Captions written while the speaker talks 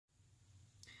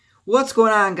What's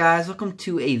going on, guys? Welcome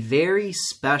to a very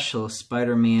special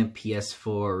Spider-Man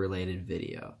PS4 related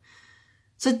video.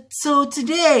 So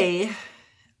today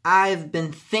I've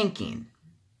been thinking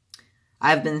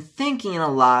a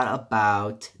lot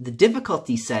about the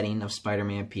difficulty setting of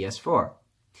Spider-Man PS4.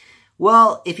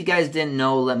 Well, if you guys didn't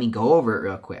know, let me go over it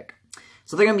real quick.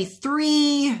 So there are going to be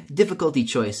three difficulty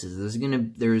choices.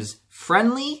 There's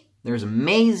friendly, there's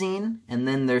amazing, and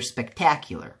then there's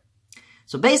spectacular.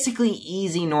 So basically,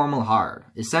 easy, normal, hard,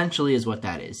 essentially is what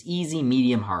that is. Easy,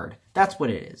 medium, hard. That's what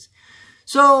it is.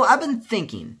 So I've been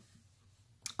thinking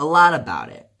a lot about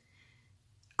it.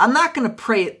 I'm not going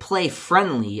to play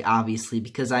friendly, obviously,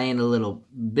 because I ain't a little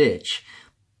bitch.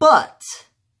 But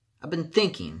I've been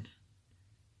thinking,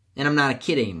 and I'm not a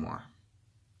kid anymore.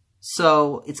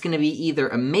 So it's going to be either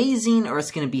amazing or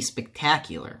it's going to be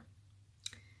spectacular.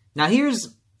 Now here's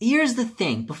the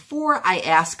thing. Before I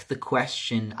ask the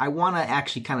question, I want to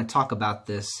actually kind of talk about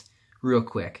this real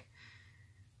quick.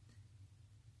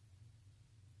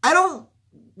 I don't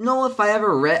know if I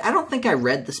don't think I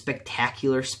read the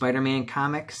Spectacular Spider-Man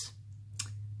comics.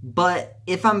 But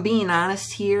if I'm being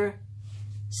honest here,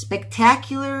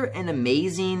 spectacular and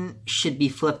amazing should be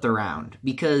flipped around,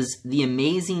 because the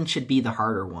amazing should be the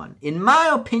harder one. In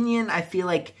my opinion, I feel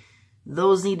like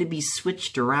those need to be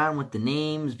switched around with the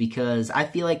names, because I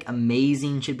feel like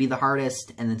amazing should be the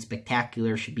hardest and then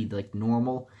spectacular should be like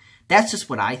normal. That's just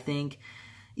what I think.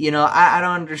 You know, I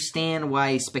don't understand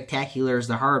why spectacular is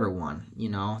the harder one. You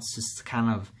know, it's just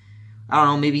kind of, I don't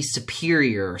know, maybe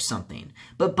superior or something.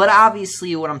 But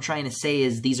obviously what I'm trying to say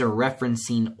is these are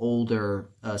referencing older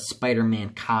Spider-Man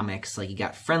comics. Like you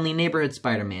got Friendly Neighborhood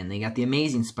Spider-Man, then you got the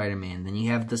Amazing Spider-Man, then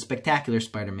you have the Spectacular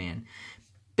Spider-Man.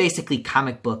 Basically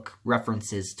comic book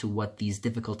references to what these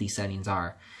difficulty settings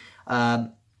are.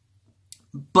 But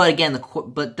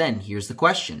then here's the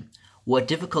question. What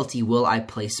difficulty will I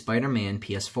play Spider-Man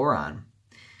PS4 on?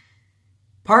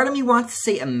 Part of me wants to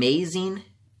say amazing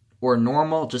or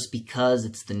normal just because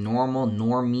it's the normal,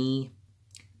 normie.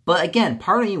 But again,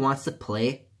 part of me wants to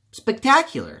play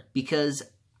spectacular because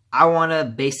I want to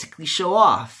basically show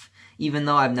off, even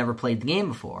though I've never played the game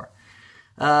before.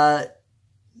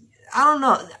 I don't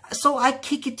know. So I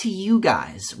kick it to you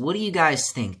guys. What do you guys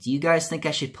think? Do you guys think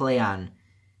I should play on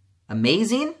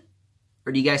amazing?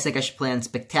 Or do you guys think I should play on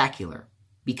spectacular?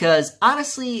 Because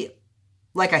honestly,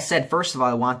 like I said, first of all,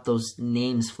 I want those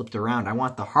names flipped around. I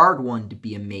want the hard one to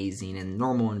be amazing and the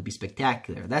normal one to be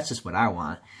spectacular. That's just what I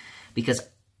want. Because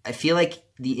I feel like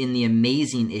in the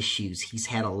amazing issues, he's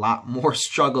had a lot more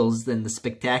struggles than the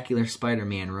spectacular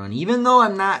Spider-Man run. Even though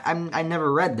I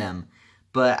never read them.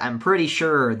 But I'm pretty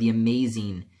sure the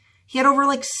amazing, he had over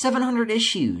like 700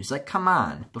 issues. Like, come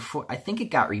on. I think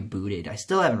it got rebooted. I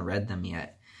still haven't read them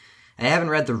yet. I haven't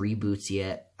read the reboots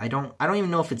yet. I don't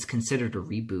even know if it's considered a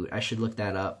reboot. I should look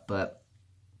that up. But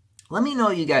let me know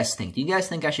what you guys think. Do you guys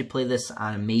think I should play this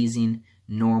on amazing,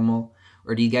 normal?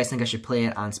 Or do you guys think I should play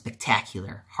it on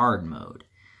spectacular, hard mode?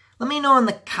 Let me know in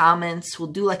the comments.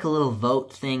 We'll do like a little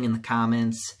vote thing in the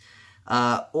comments.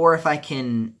 Or if I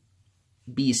can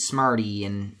be smarty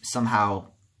and somehow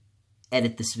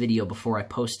edit this video before I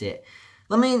post it.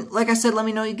 Like I said, let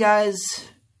me know you guys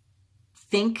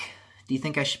think. Do you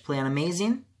think I should play on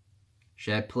amazing?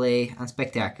 Should I play on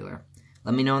spectacular?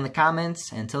 Let me know in the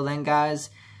comments. And until then,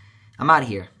 guys, I'm out of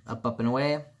here. Up, and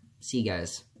away. See you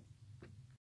guys.